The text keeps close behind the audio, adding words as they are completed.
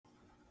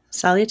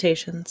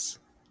Salutations.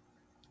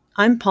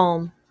 I'm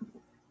Palm,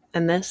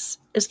 and this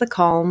is the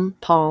Calm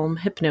Palm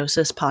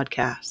Hypnosis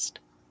Podcast.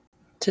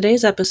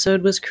 Today's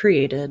episode was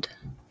created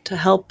to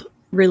help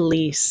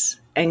release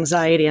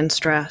anxiety and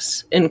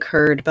stress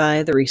incurred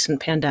by the recent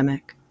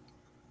pandemic.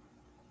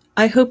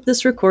 I hope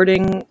this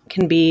recording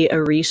can be a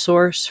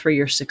resource for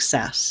your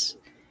success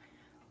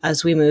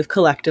as we move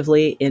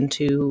collectively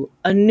into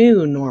a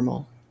new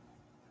normal.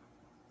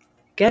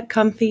 Get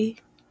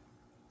comfy,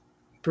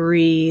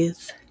 breathe,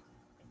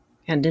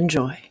 and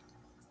enjoy.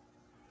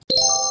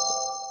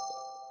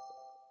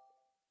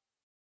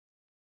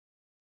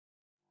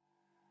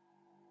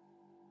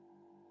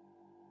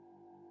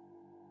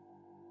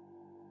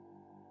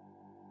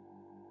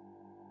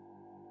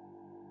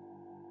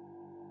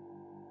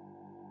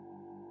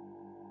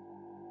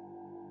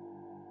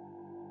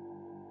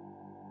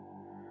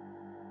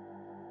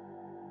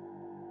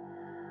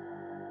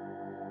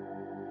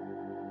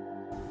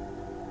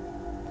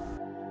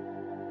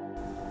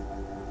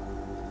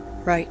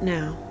 Right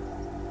now,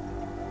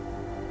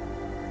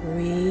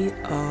 we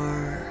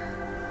are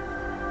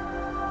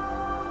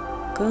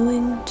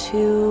going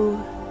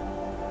to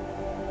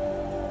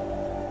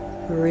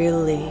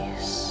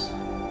release.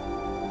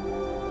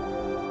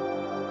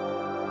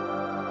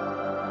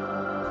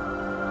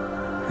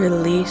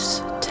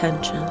 Release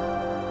tension.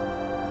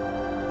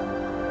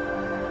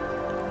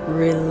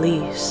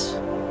 Release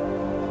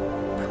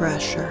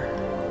pressure.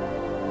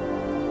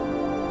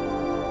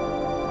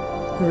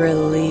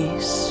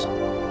 Release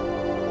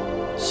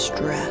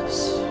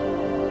stress.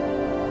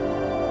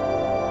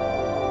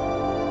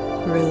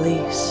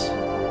 Release,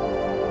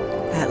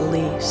 at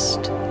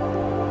least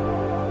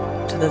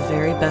to the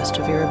very best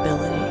of your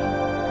ability,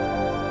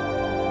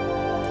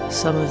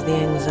 some of the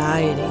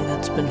anxiety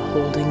that's been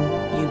holding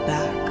you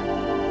back,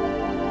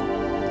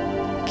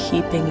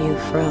 keeping you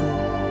from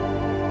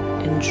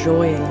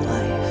enjoying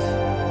life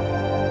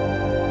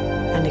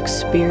and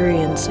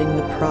experiencing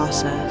the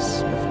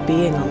process of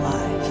being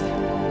alive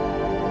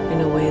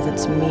in a way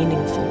that's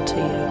meaningful to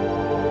you.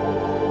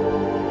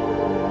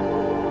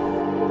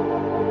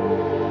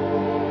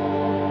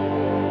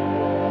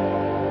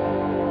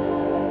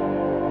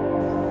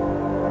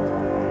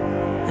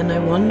 And I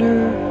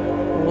wonder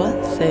what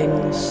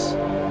things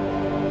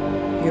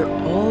you're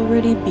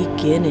already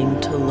beginning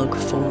to look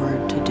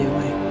forward to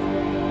doing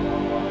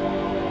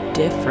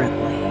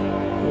differently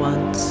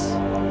once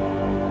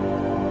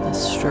the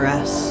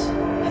stress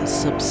has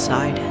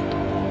subsided.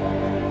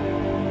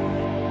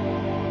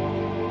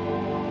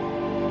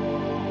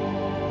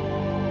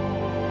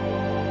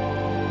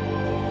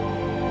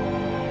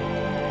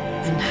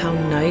 And how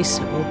nice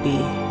it will be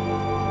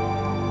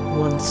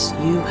once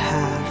you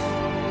have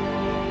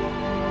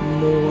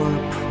more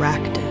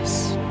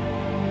practice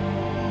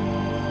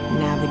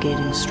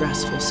navigating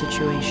stressful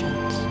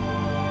situations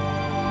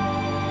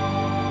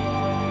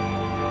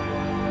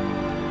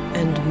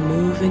and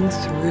moving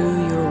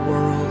through your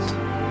world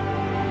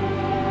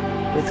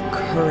with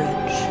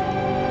courage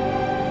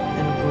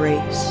and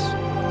grace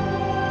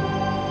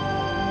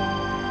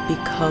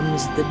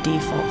becomes the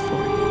default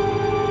for you.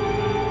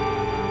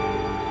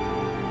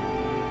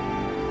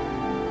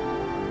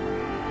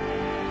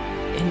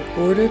 In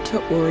order to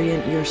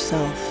orient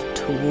yourself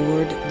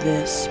toward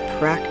this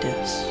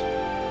practice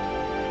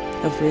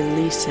of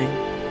releasing,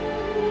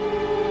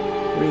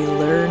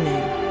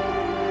 relearning,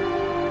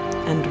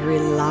 and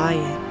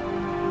relying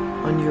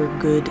on your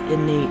good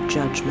innate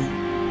judgment,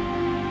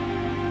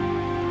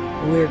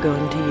 we're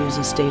going to use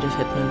a state of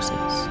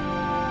hypnosis.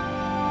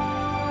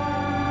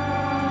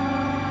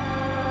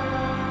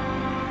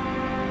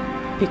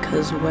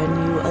 Because when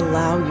you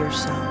allow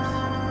yourself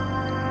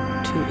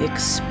to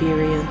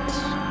experience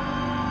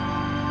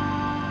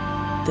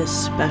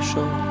this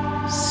special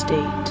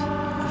state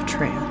of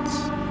trance,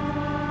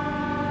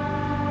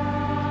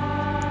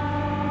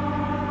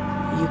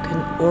 you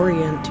can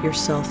orient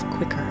yourself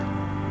quicker,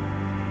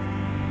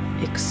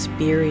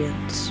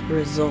 experience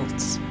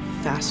results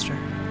faster,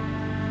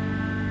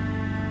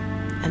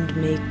 and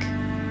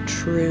make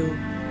true,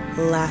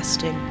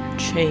 lasting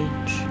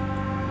change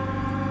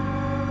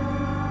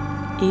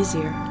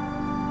easier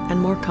and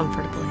more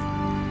comfortably.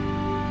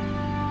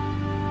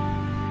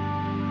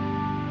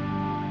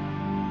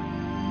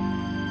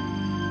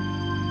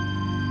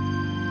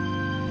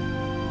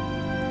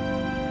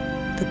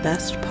 The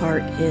best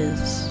part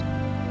is,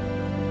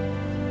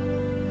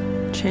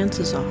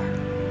 chances are,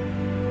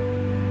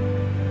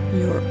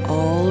 you're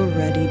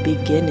already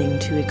beginning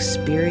to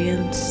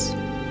experience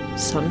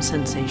some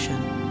sensation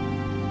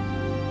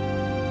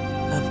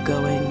of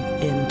going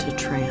into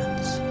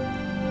trance.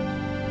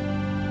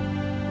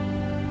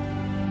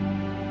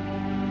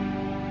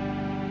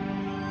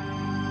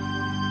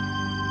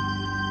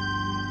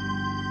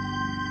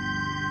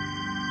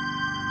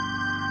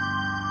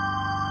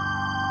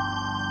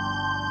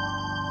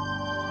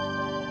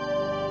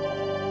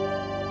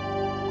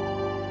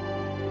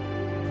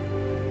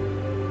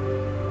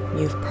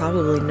 You've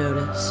probably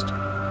noticed,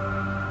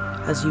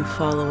 as you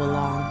follow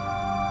along,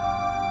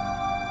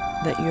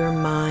 that your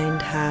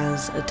mind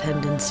has a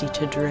tendency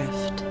to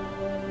drift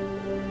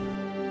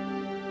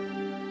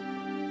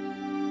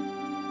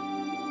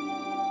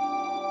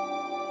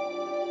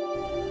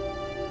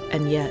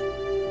And yet,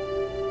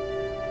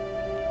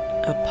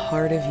 a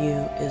part of you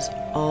is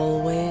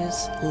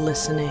always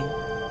listening.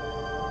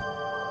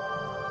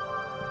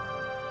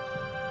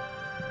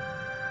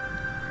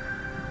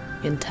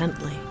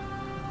 Intently.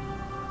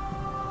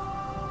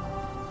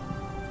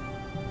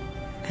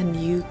 And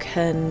you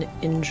can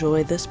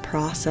enjoy this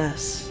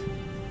process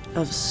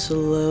of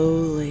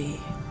slowly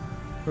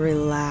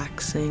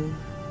relaxing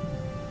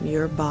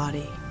your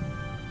body,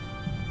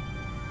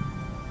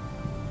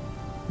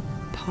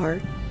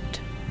 part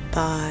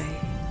by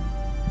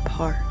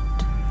part,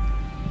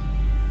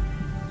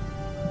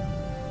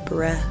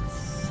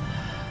 breath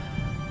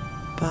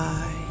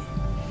by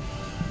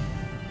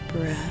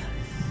breath.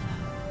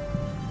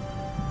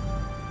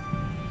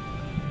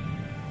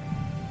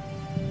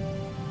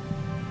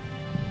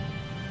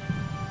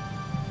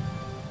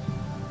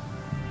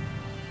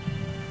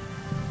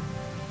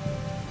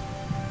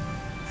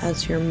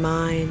 As your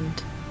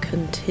mind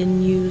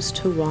continues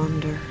to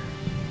wander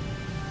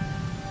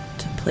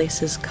to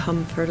places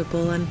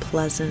comfortable and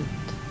pleasant,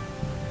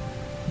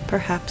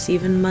 perhaps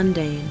even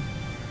mundane,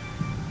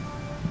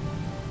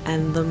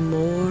 and the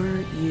more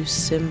you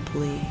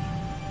simply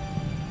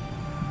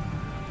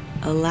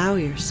allow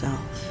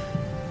yourself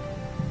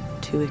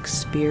to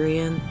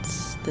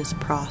experience this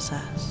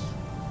process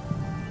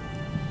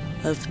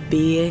of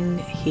being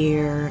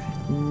here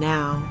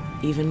now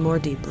even more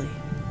deeply,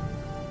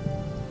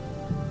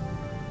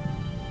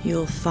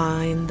 you'll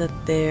find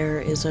that there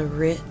is a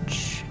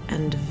rich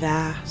and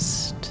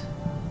vast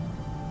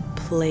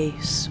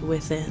place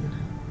within,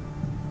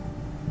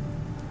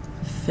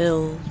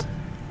 filled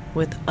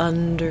with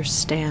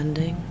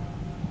understanding,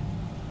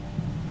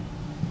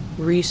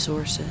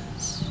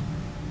 resources,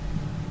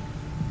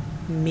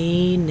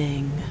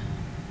 meaning,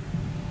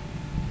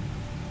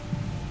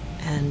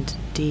 and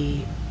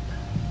deep,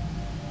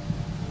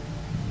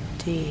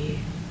 deep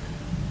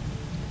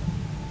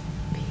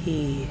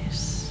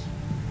peace.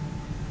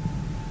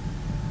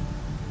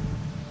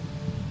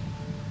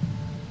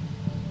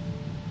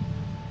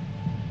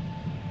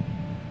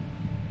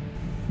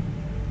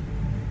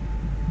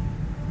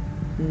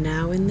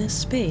 Now in this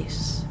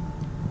space,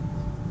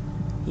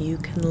 you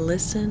can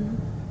listen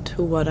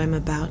to what I'm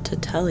about to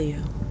tell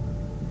you,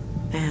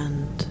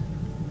 and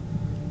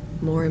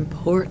more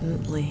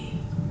importantly,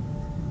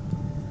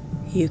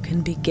 you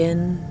can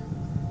begin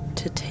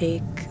to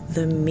take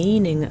the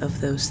meaning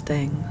of those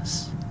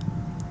things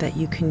that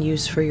you can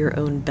use for your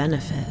own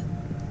benefit,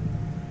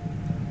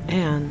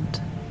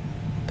 and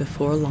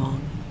before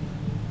long,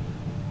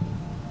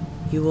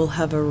 you will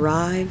have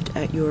arrived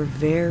at your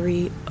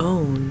very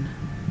own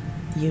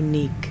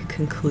unique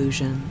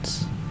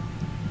conclusions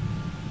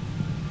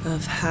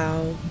of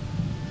how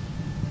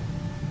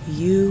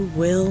you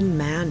will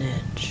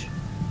manage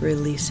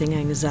releasing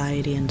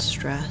anxiety and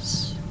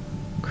stress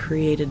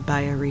created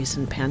by a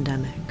recent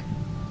pandemic,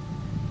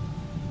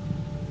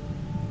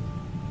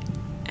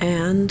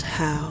 and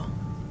how,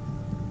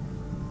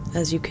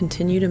 as you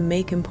continue to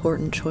make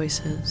important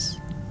choices,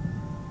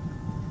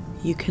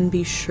 you can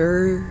be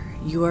sure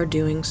you are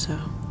doing so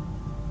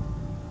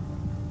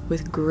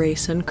with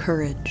grace and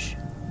courage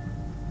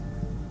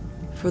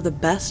for the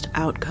best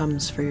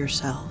outcomes for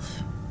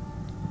yourself.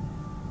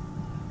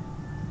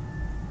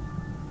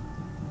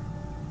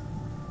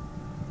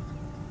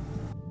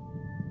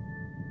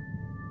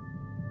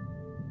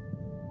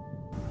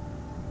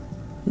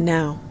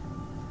 Now,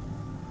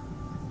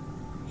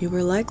 you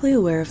are likely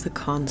aware of the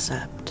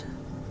concept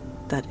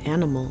that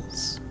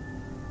animals,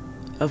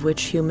 of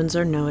which humans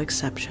are no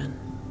exception,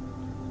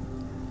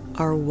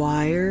 are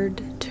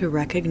wired to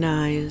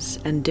recognize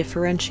and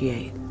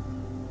differentiate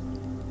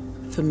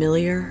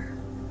familiar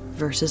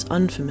versus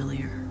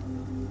unfamiliar,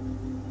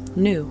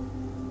 new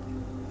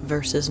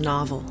versus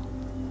novel,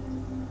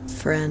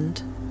 friend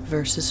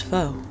versus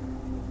foe,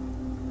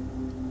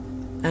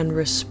 and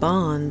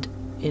respond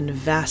in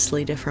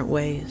vastly different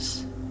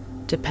ways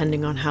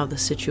depending on how the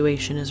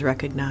situation is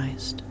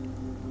recognized.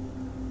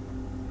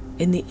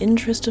 In the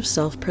interest of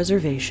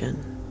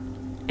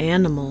self-preservation,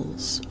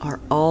 animals are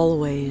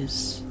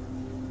always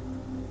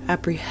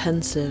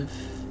apprehensive,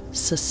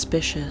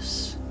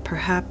 suspicious,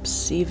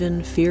 perhaps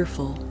even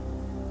fearful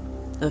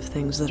of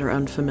things that are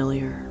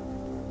unfamiliar.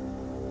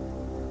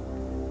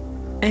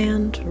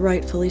 And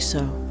rightfully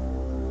so.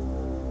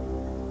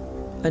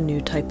 A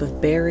new type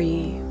of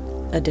berry,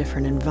 a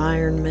different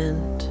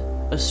environment,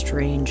 a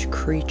strange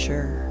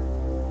creature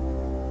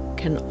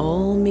can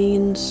all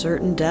mean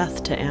certain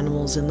death to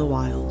animals in the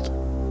wild.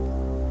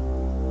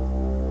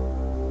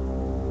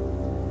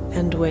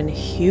 And when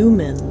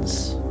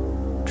humans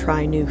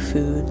try new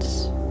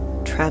foods,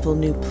 travel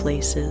new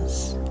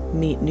places,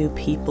 meet new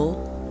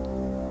people,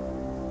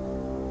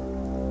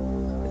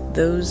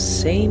 those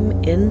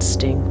same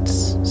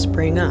instincts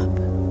spring up.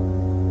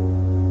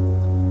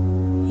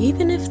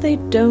 Even if they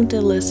don't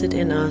elicit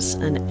in us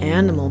an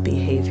animal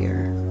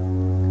behavior,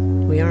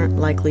 we aren't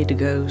likely to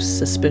go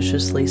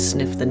suspiciously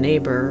sniff the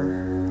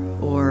neighbor,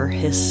 or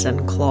hiss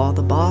and claw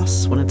the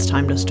boss when it's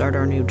time to start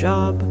our new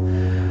job,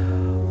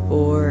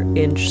 or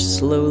inch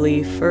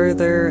slowly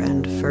further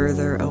and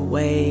further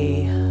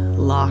away,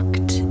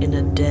 locked in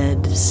a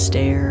dead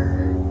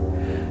stare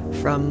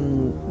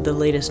from the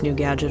latest new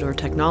gadget or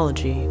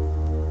technology.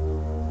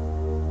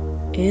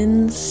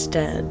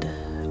 Instead,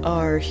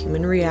 our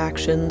human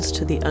reactions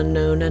to the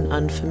unknown and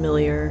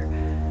unfamiliar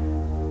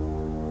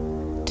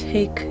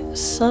take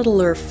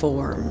subtler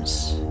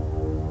forms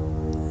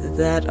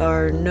that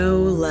are no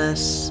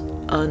less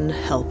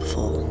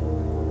unhelpful.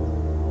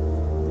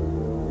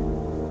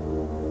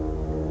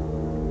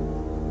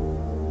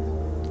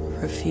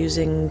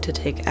 Refusing to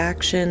take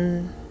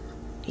action,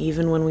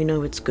 even when we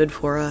know it's good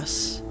for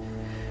us.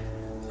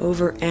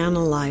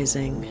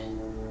 Overanalyzing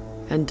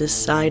and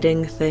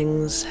deciding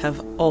things have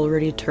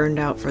already turned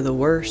out for the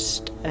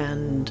worst,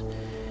 and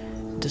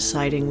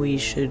deciding we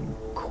should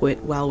quit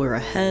while we're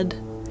ahead.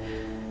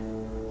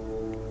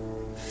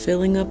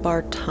 Filling up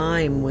our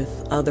time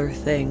with other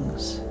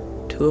things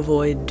to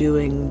avoid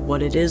doing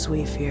what it is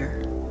we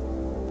fear.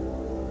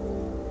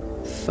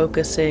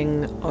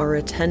 Focusing our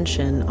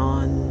attention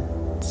on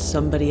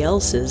somebody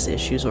else's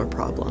issues or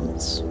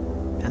problems,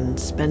 and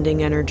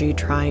spending energy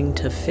trying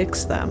to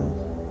fix them,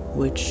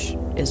 which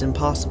is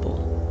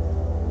impossible.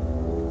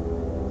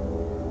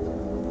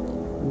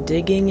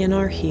 Digging in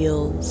our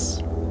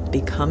heels,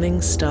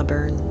 becoming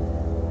stubborn,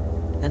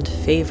 and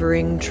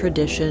favoring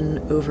tradition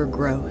over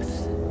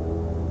growth.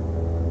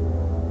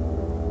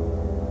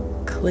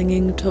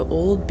 Clinging to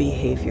old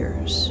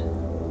behaviors,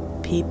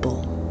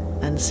 people,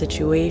 and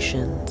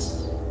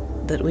situations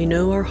that we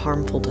know are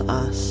harmful to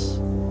us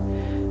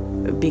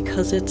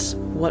because it's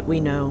what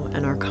we know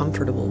and are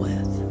comfortable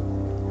with.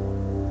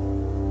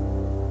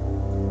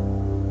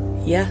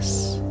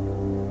 Yes,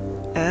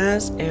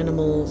 as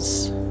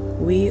animals,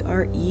 we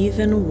are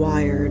even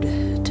wired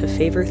to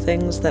favor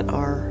things that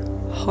are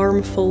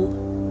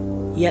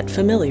harmful yet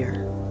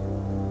familiar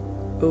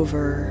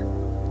over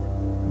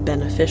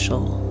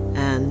beneficial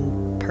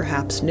and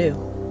perhaps new.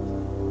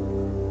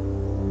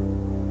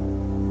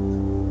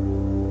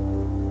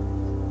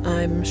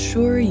 I'm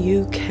sure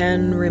you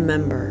can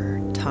remember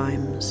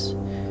times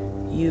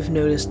you've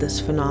noticed this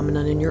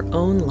phenomenon in your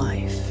own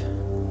life,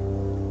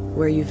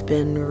 where you've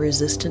been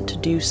resistant to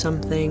do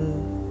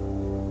something,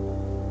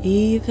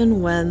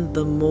 even when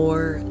the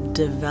more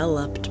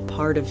developed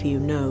part of you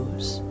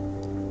knows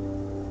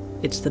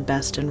it's the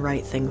best and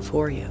right thing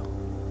for you.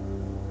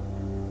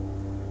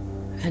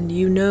 And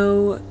you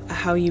know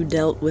how you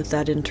dealt with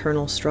that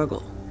internal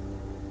struggle,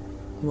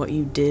 what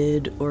you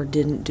did or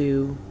didn't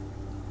do,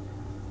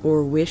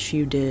 or wish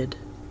you did,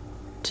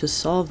 to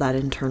solve that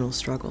internal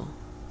struggle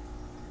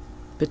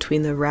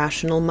between the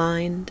rational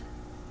mind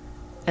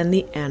and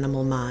the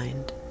animal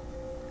mind.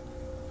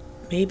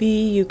 Maybe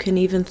you can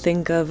even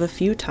think of a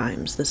few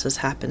times this has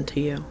happened to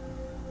you.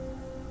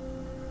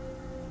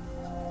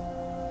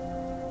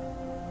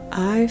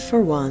 I,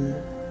 for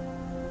one,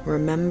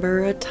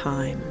 remember a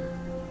time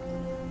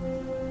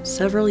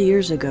several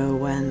years ago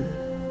when,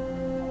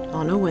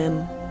 on a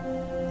whim,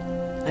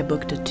 I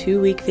booked a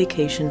 2-week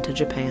vacation to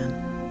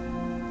Japan.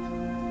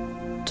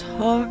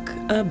 Talk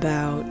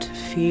about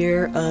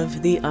fear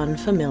of the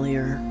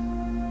unfamiliar.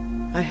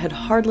 I had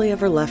hardly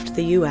ever left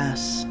the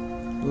US,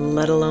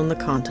 let alone the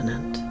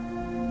continent.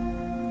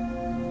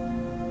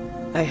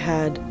 I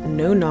had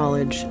no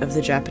knowledge of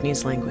the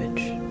Japanese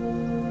language.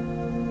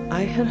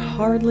 I had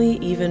hardly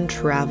even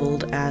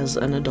traveled as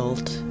an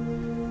adult.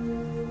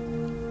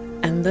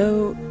 And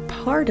though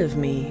part of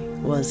me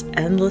was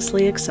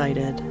endlessly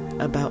excited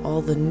about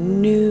all the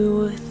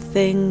new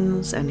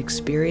things and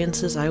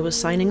experiences I was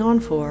signing on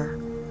for,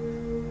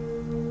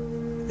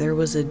 there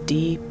was a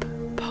deep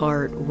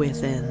part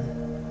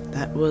within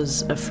that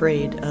was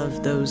afraid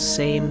of those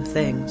same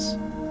things.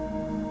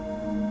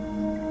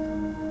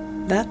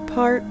 That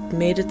part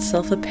made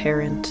itself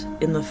apparent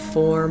in the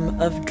form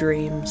of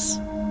dreams,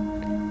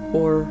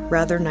 or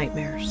rather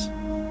nightmares.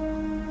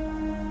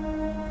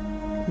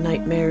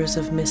 Nightmares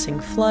of missing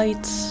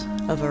flights,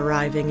 of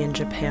arriving in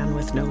Japan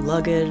with no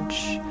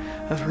luggage,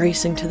 of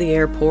racing to the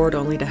airport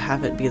only to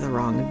have it be the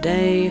wrong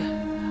day.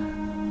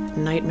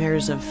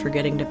 Nightmares of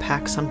forgetting to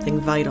pack something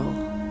vital,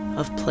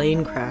 of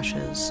plane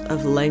crashes,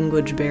 of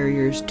language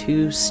barriers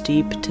too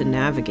steep to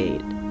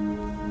navigate.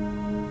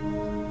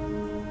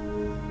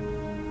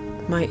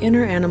 My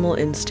inner animal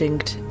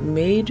instinct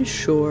made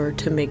sure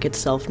to make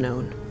itself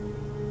known.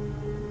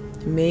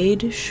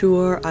 Made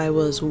sure I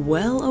was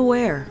well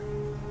aware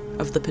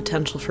of the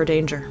potential for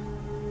danger,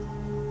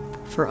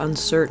 for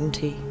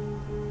uncertainty,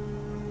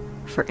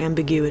 for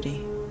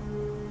ambiguity.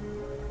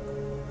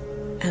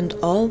 And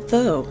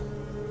although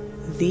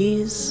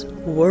these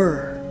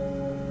were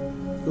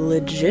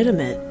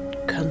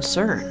legitimate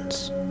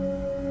concerns,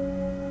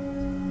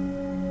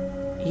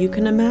 you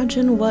can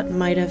imagine what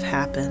might have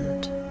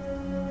happened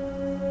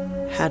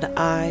had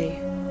I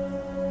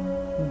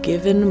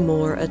given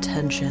more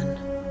attention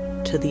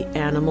to the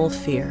animal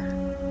fear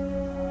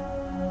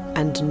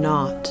and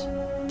not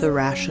the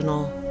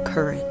rational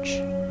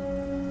courage.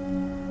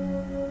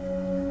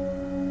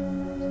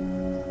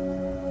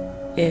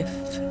 If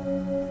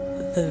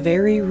the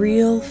very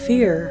real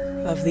fear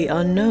of the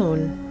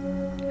unknown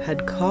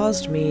had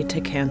caused me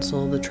to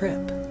cancel the trip.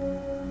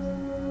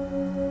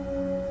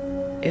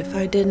 If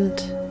I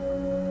didn't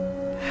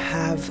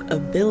have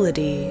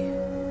ability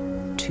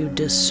to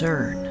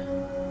discern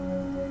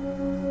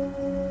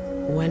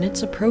when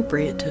it's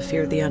appropriate to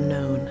fear the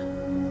unknown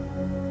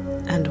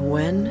and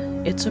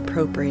when it's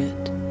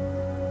appropriate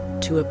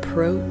to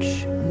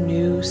approach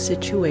new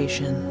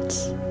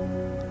situations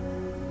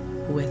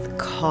with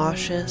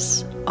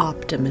cautious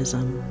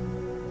optimism.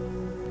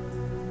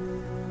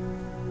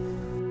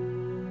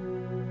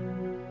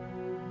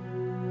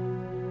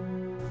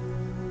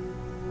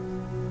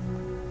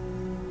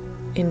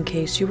 In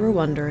case you were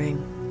wondering,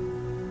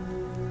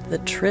 the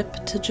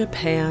trip to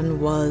Japan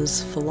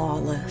was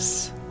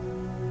flawless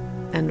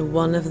and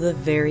one of the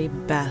very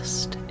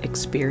best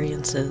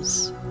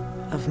experiences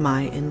of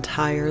my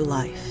entire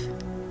life.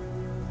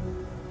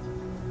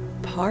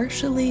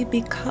 Partially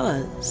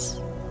because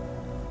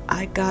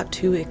I got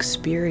to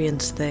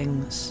experience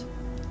things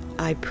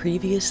I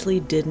previously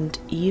didn't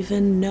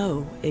even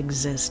know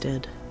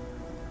existed.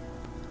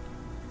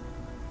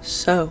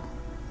 So,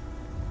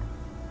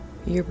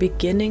 you're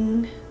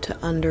beginning to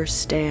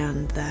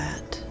understand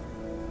that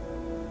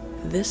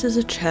this is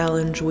a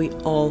challenge we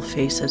all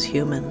face as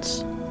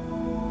humans.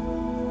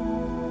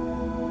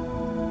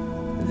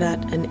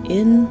 That an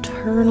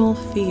internal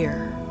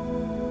fear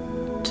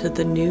to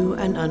the new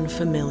and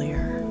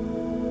unfamiliar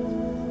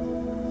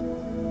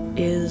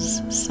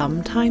is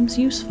sometimes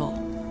useful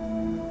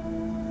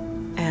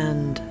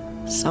and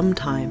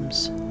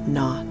sometimes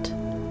not.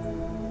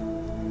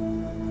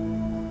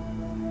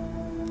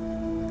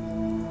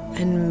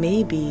 And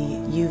maybe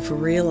you've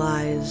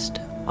realized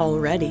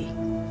already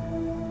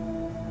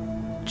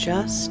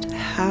just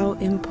how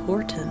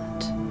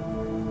important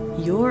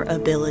your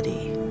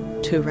ability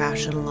to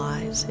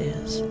rationalize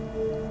is,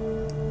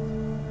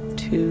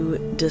 to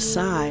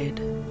decide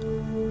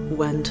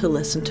when to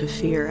listen to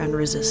fear and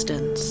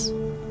resistance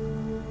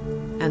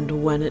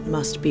and when it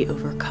must be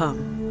overcome.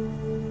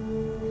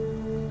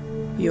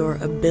 Your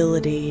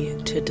ability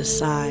to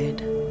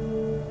decide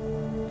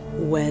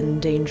when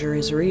danger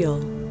is real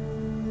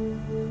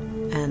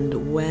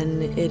and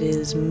when it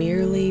is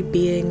merely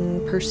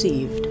being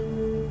perceived,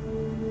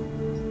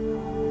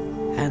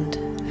 and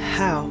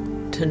how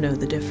to know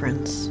the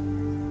difference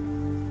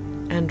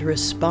and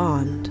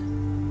respond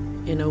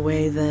in a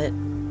way that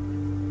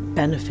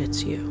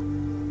benefits you.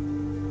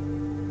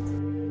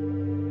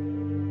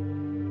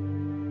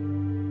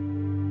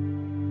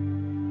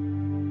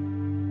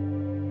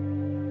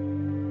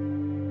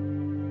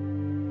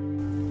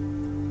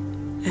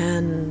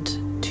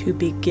 And to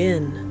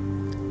begin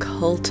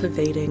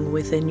cultivating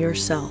within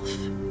yourself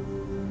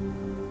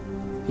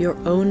your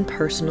own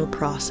personal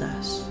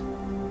process,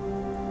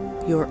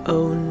 your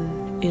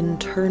own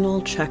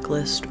internal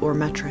checklist or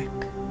metric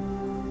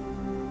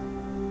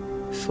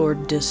for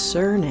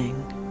discerning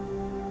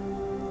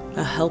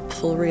a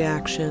helpful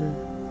reaction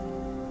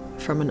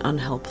from an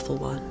unhelpful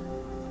one.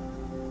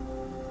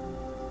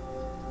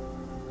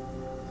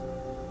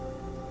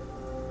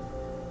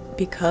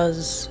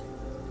 Because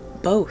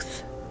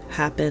both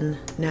happen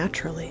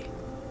naturally,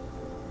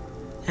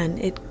 and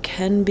it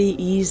can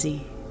be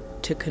easy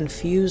to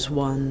confuse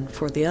one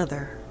for the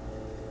other,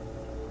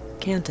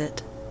 can't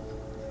it?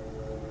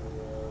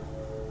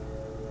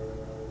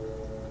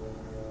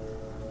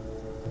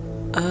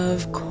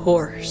 Of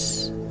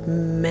course,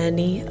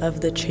 many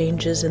of the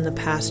changes in the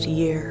past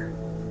year,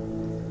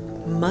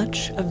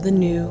 much of the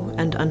new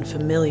and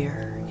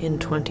unfamiliar in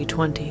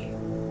 2020,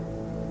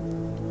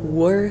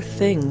 were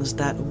things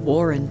that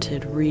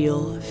warranted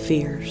real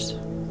fears.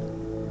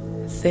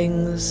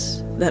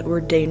 Things that were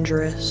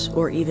dangerous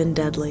or even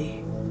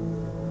deadly.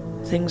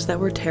 Things that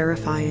were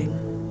terrifying.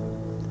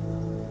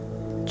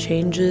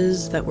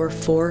 Changes that were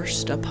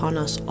forced upon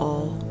us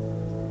all.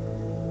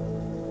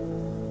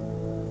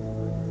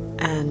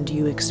 And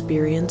you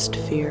experienced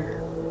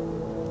fear,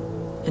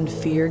 and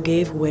fear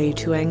gave way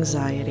to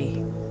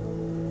anxiety,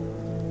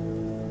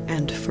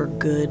 and for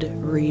good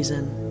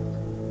reason.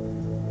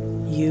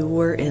 You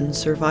were in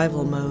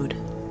survival mode.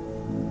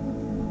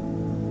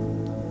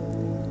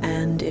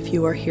 And if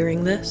you are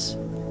hearing this,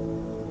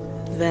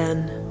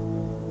 then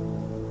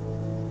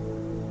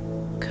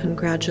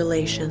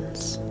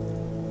congratulations.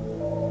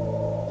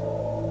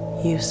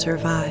 You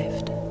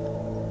survived.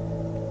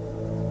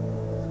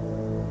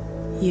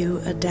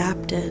 You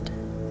adapted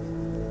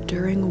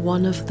during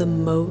one of the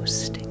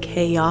most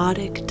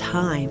chaotic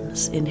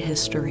times in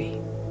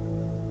history.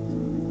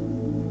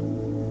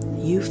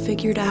 You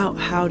figured out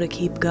how to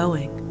keep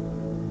going.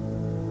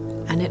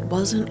 And it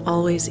wasn't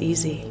always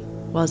easy,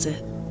 was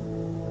it?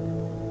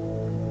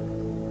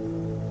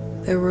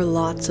 There were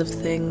lots of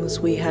things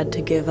we had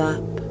to give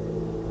up,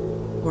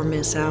 or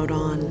miss out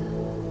on,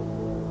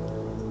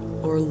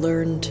 or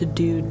learn to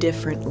do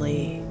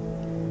differently,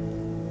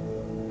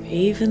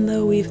 even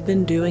though we've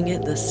been doing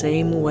it the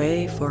same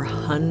way for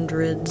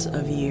hundreds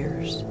of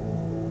years.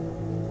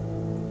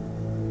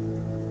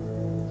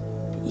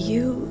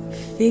 You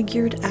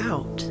figured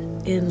out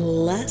in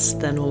less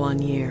than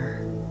 1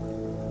 year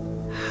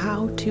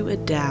how to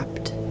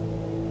adapt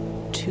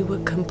to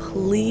a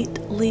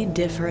completely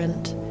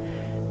different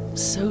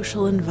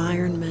social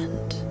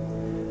environment,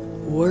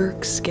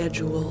 work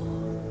schedule,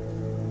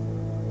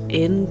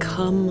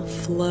 income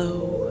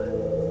flow,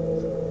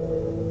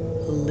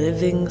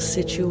 living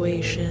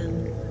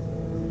situation.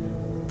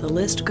 The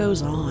list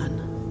goes on.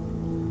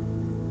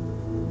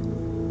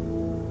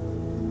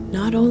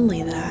 Not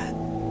only that,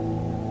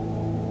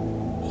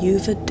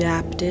 you've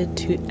adapted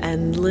to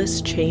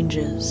endless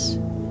changes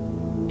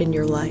in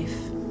your life.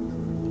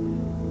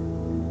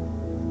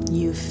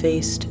 You've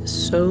faced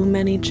so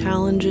many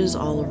challenges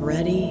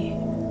already.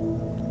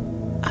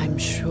 I'm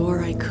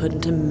sure I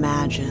couldn't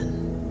imagine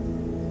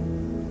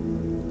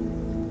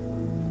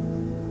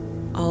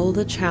all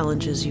the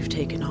challenges you've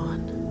taken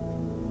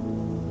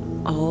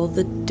on, all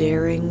the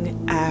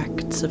daring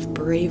acts of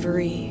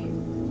bravery.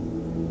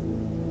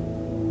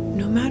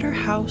 No matter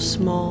how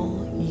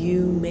small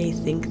you may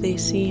think they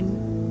seem,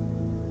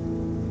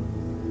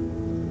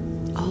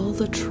 all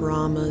the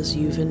traumas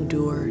you've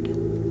endured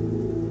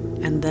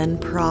and then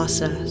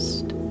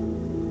processed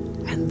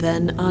and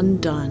then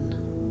undone.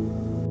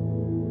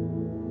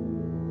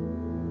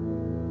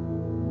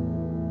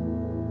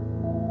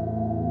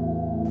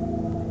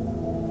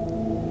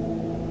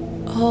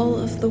 All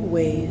of the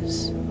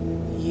ways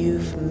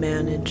you've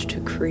managed to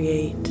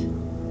create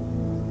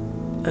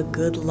a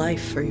good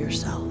life for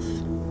yourself.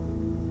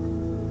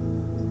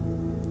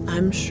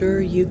 I'm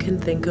sure you can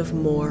think of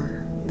more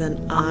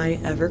than I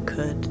ever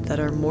could that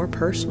are more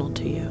personal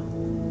to you.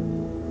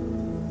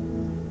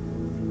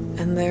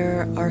 And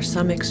there are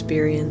some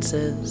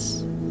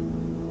experiences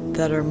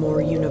that are more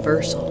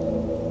universal,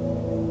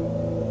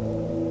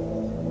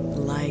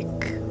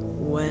 like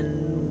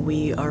when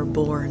we are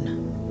born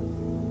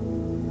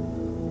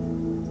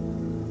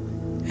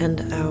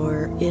and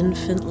our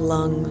infant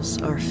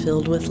lungs are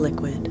filled with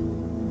liquid.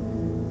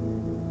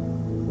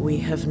 We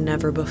have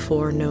never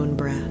before known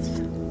breath.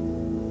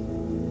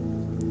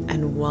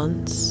 And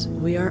once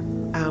we are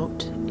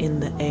out in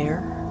the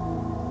air,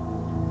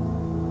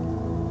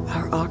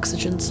 our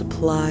oxygen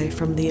supply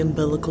from the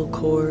umbilical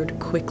cord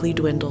quickly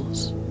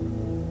dwindles.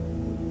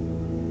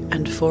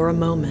 And for a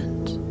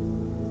moment,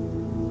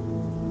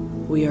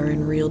 we are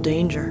in real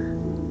danger.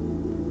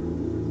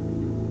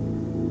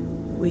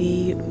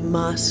 We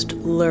must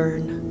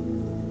learn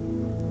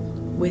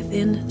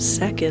within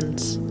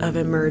seconds of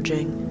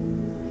emerging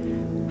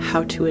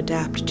how to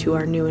adapt to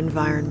our new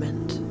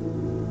environment.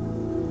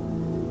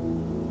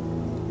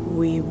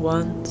 We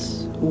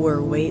once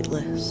were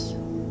weightless,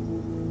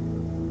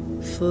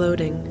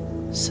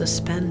 floating,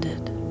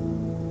 suspended,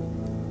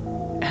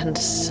 and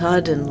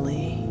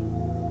suddenly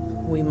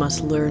we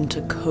must learn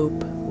to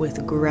cope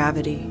with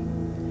gravity,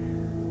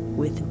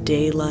 with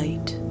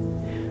daylight,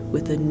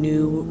 with a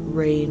new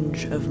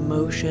range of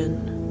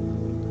motion,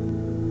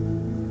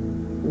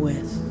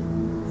 with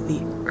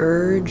the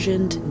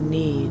urgent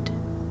need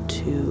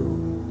to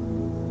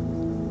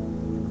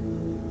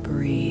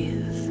breathe.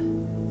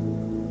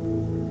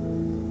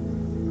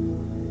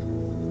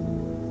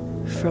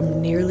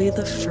 From nearly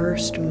the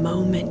first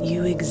moment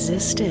you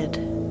existed,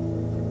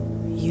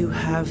 you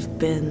have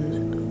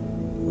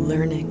been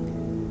learning,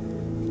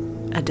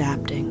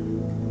 adapting,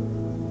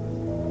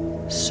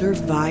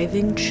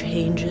 surviving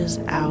changes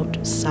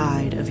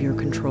outside of your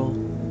control.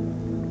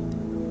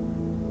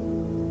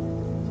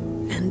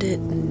 And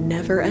it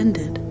never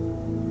ended,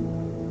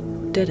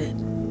 did it?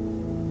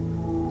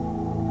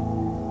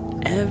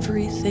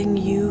 Everything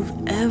you've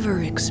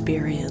ever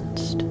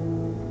experienced,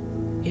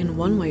 in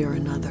one way or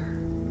another,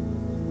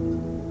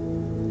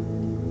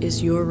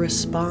 is your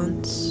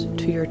response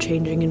to your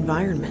changing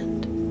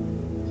environment.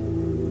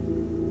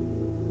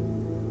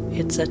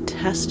 It's a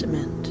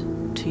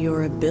testament to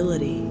your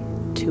ability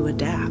to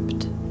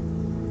adapt.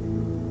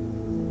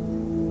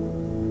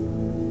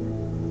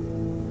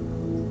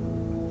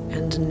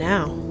 And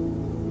now,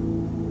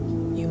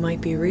 you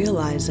might be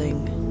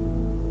realizing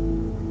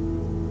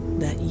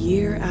that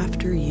year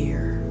after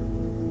year,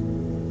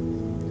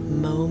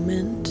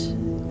 moment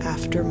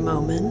after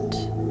moment,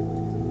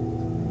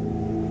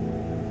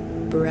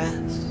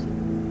 breath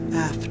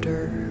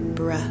after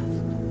breath,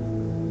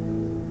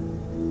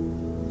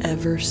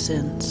 ever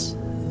since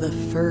the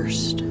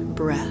first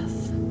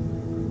breath,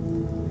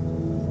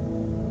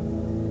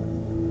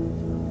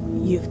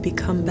 you've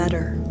become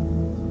better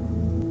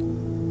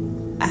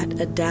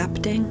at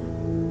adapting,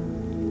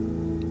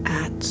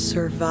 at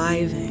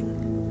surviving,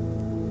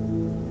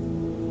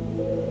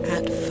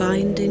 at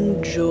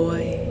finding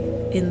joy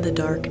in the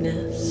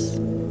darkness,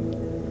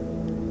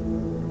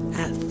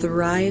 at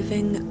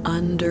thriving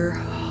under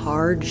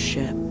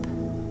hardship.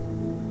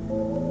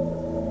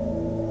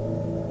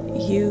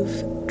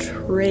 You've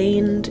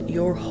trained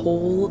your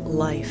whole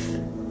life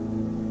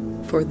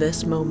for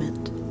this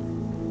moment.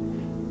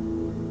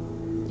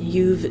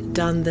 You've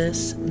done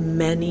this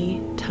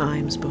many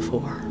times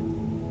before.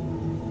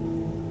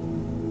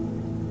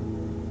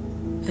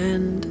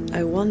 And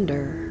I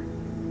wonder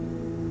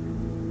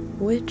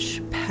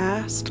which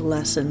past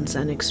lessons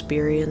and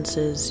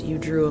experiences you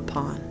drew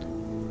upon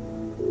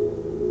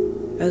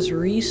as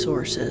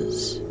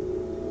resources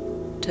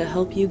to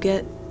help you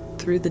get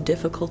through the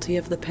difficulty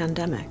of the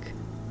pandemic.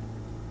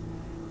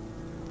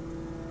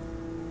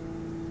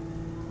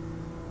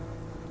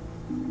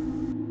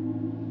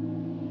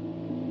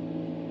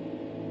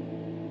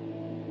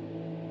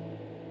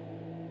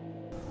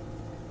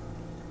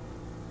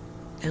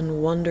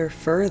 And wonder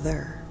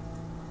further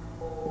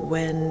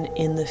when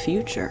in the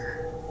future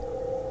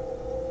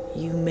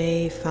you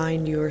may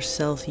find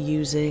yourself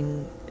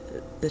using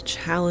the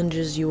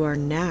challenges you are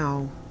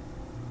now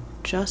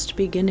just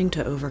beginning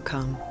to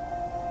overcome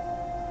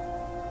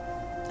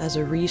as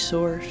a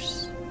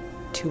resource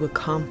to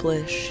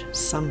accomplish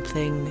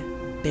something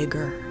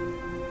bigger.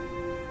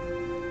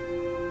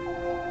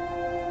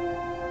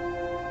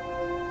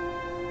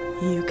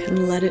 You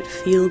can let it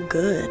feel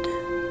good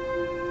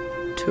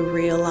to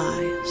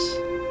realize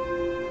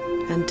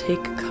and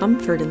take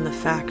comfort in the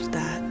fact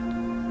that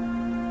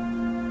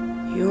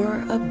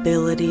your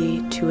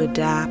ability to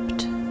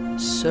adapt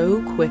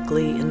so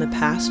quickly in the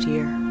past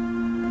year,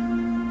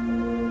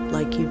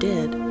 like you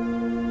did,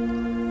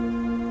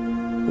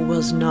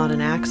 was not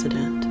an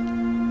accident.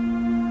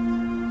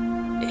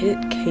 It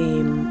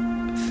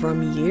came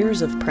from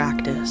years of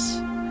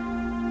practice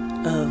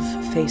of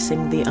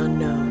facing the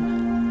unknown.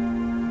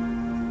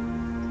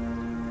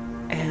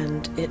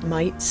 And it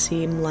might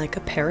seem like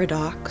a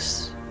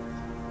paradox,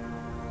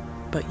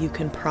 but you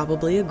can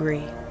probably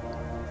agree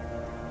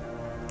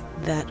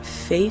that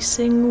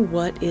facing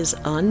what is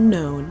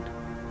unknown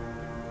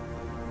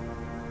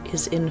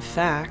is in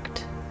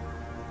fact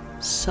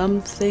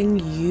something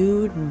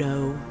you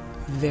know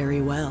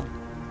very well.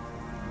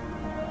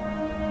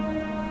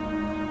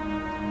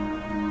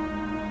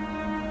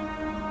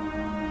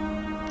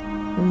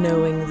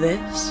 Knowing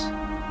this,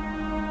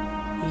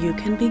 you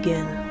can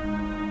begin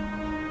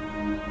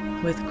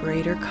with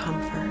greater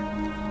comfort,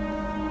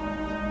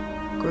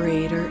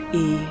 greater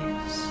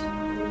ease,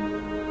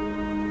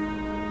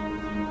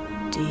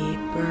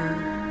 deeper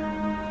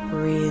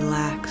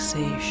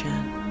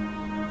relaxation.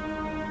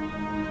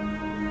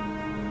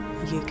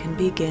 You can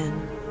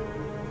begin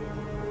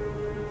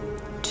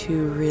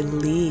to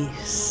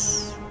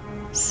release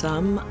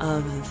some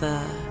of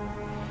the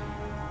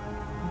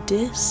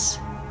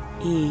dis-ease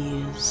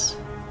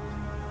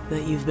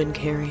that you've been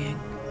carrying,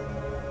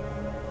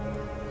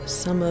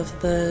 some of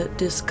the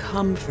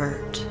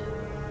discomfort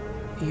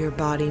your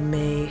body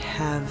may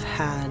have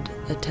had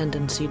a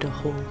tendency to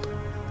hold.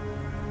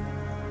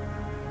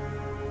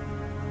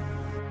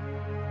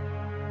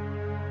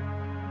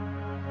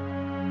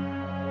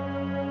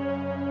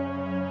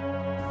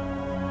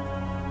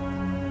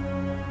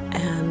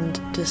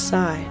 And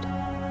decide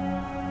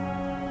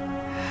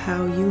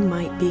how you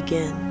might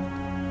begin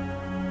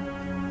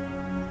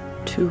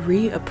to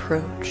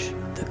reapproach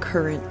the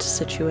current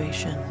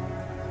situation.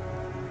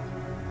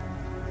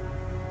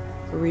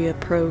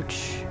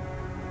 Reapproach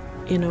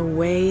in a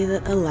way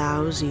that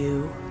allows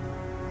you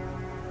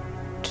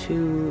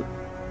to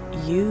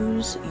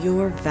use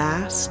your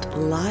vast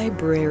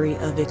library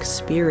of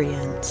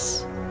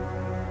experience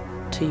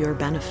to your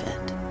benefit.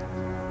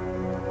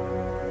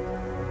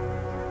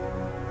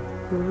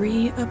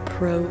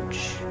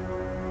 Reapproach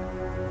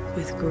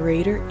with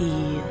greater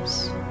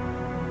ease,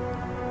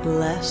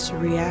 less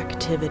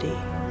reactivity,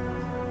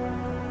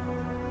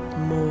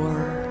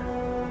 more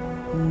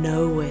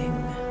knowing.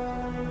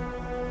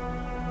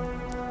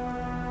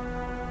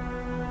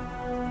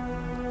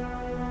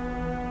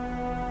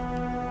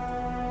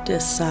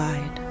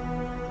 Decide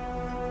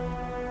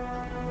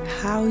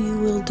how you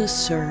will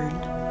discern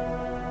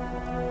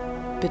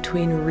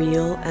between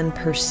real and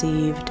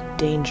perceived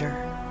danger.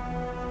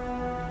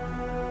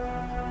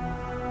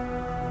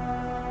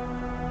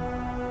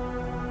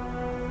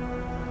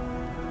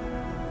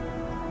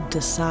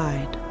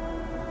 Decide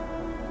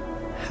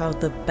how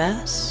the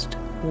best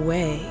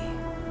way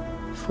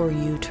for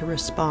you to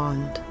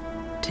respond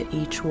to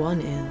each one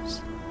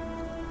is.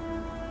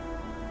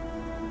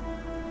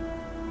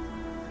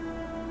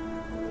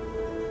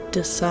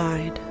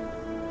 Decide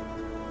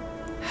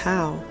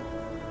how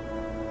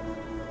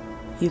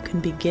you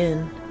can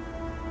begin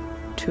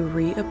to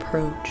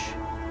reapproach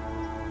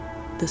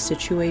the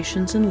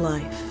situations in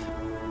life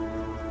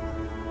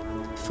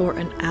for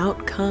an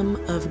outcome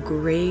of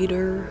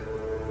greater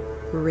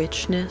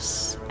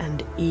richness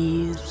and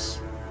ease,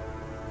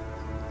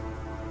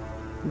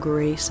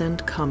 grace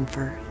and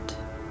comfort.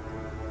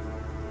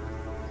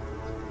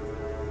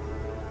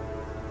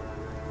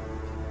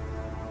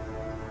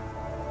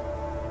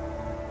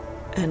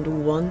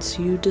 And once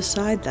you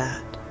decide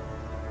that,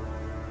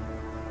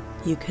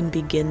 you can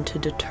begin to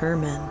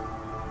determine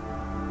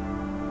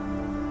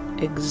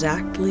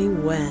exactly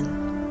when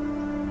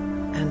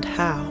and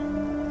how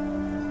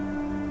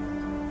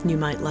you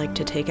might like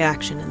to take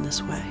action in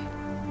this way.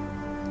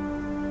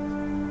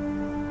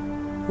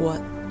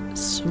 What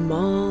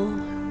small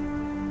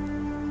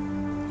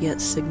yet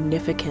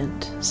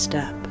significant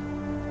step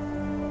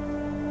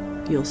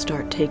you'll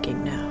start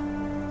taking now.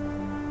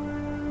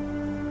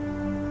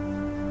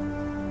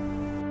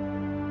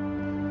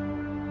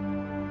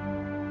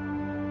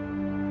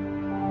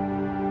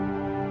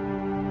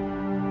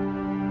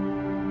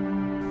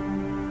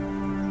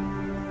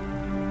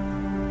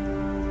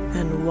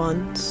 And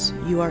once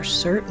you are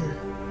certain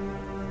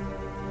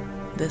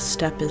this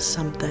step is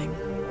something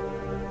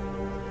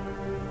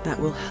that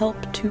will help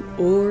to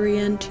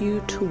orient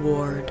you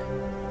toward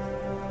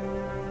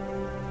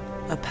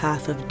a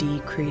path of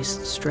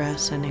decreased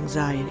stress and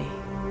anxiety,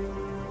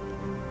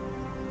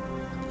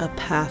 a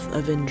path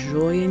of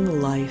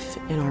enjoying life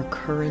in our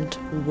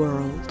current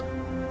world,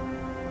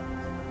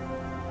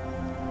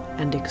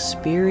 and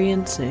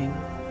experiencing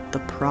the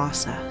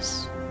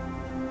process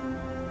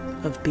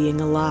of being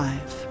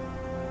alive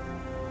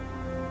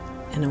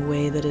in a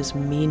way that is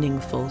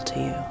meaningful to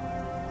you.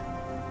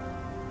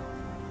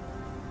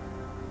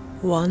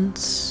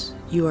 Once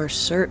you are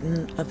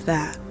certain of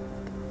that,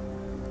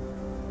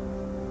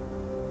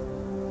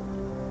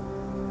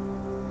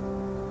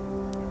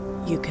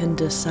 you can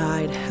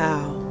decide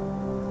how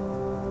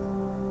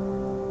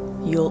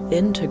you'll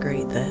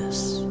integrate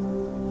this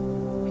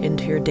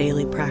into your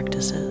daily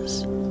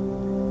practices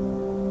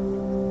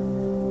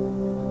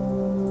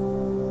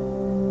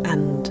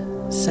and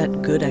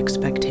set good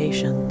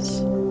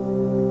expectations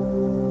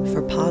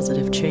for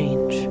positive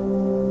change.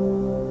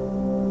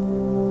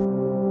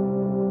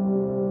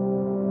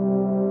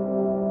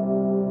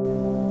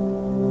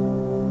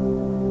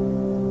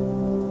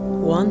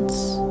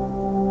 Once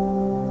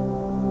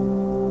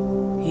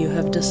you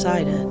have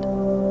decided,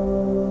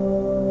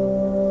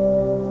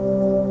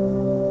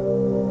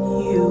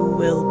 you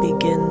will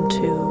begin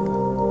to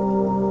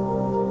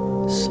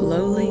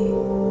slowly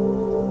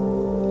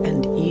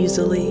and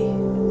easily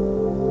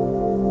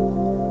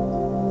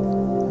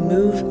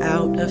move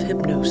out of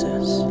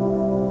hypnosis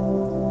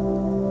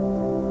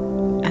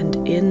and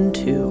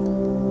into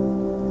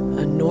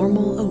a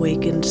normal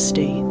awakened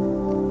state,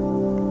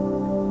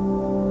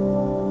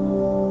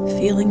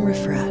 feeling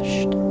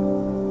refreshed,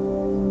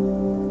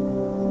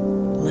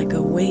 like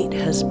a weight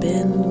has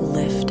been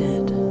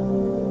lifted,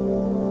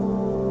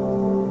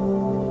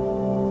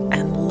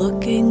 and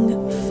looking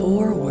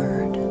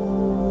forward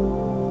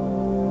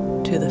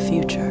to the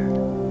future.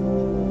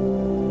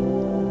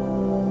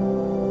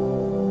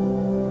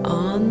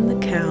 On the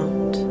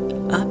count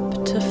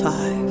up to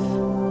 5.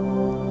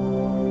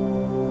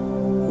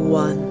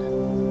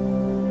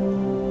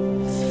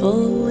 1.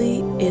 Fully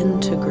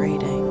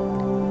integrating.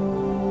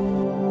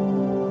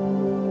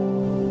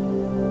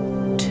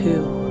 2.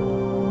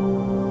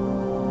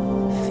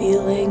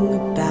 Feeling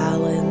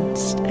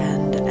balanced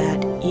and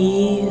at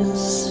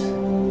ease.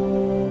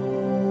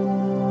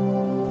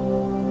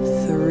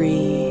 3.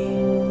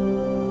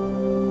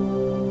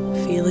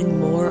 Feeling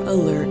more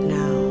alert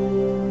now.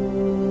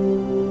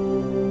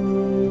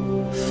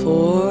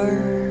 4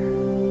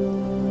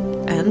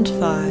 and 5.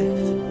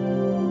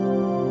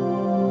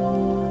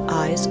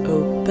 Eyes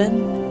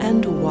open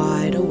and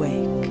wide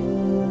awake.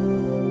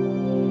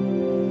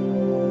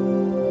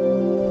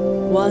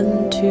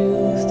 1,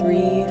 2,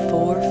 3,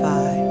 4,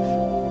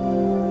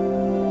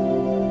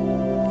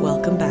 5.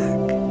 Welcome back.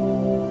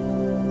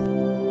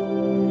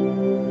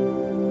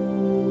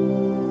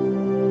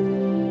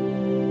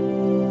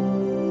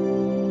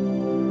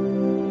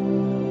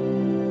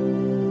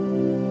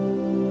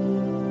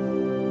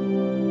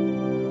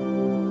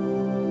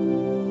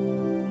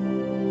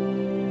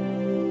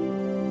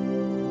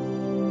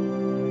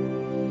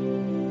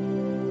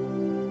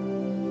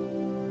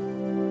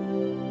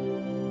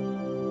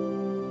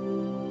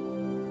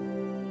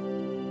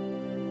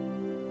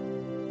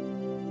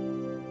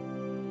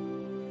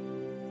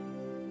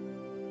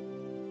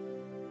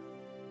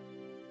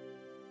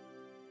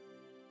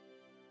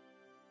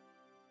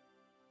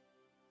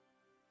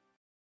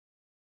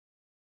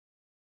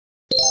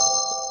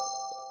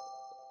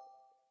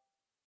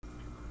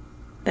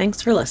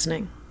 Thanks for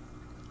listening.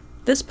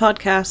 This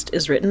podcast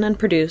is written and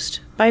produced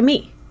by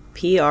me,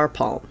 P.R.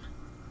 Palm.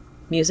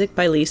 Music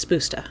by Lee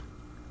Spusta.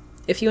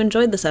 If you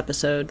enjoyed this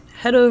episode,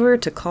 head over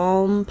to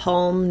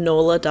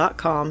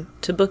calmpalmnola.com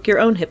to book your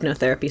own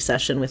hypnotherapy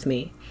session with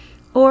me,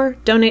 or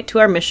donate to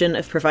our mission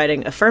of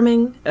providing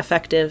affirming,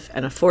 effective,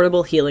 and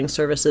affordable healing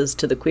services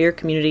to the queer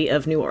community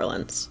of New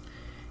Orleans.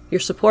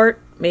 Your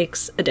support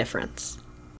makes a difference.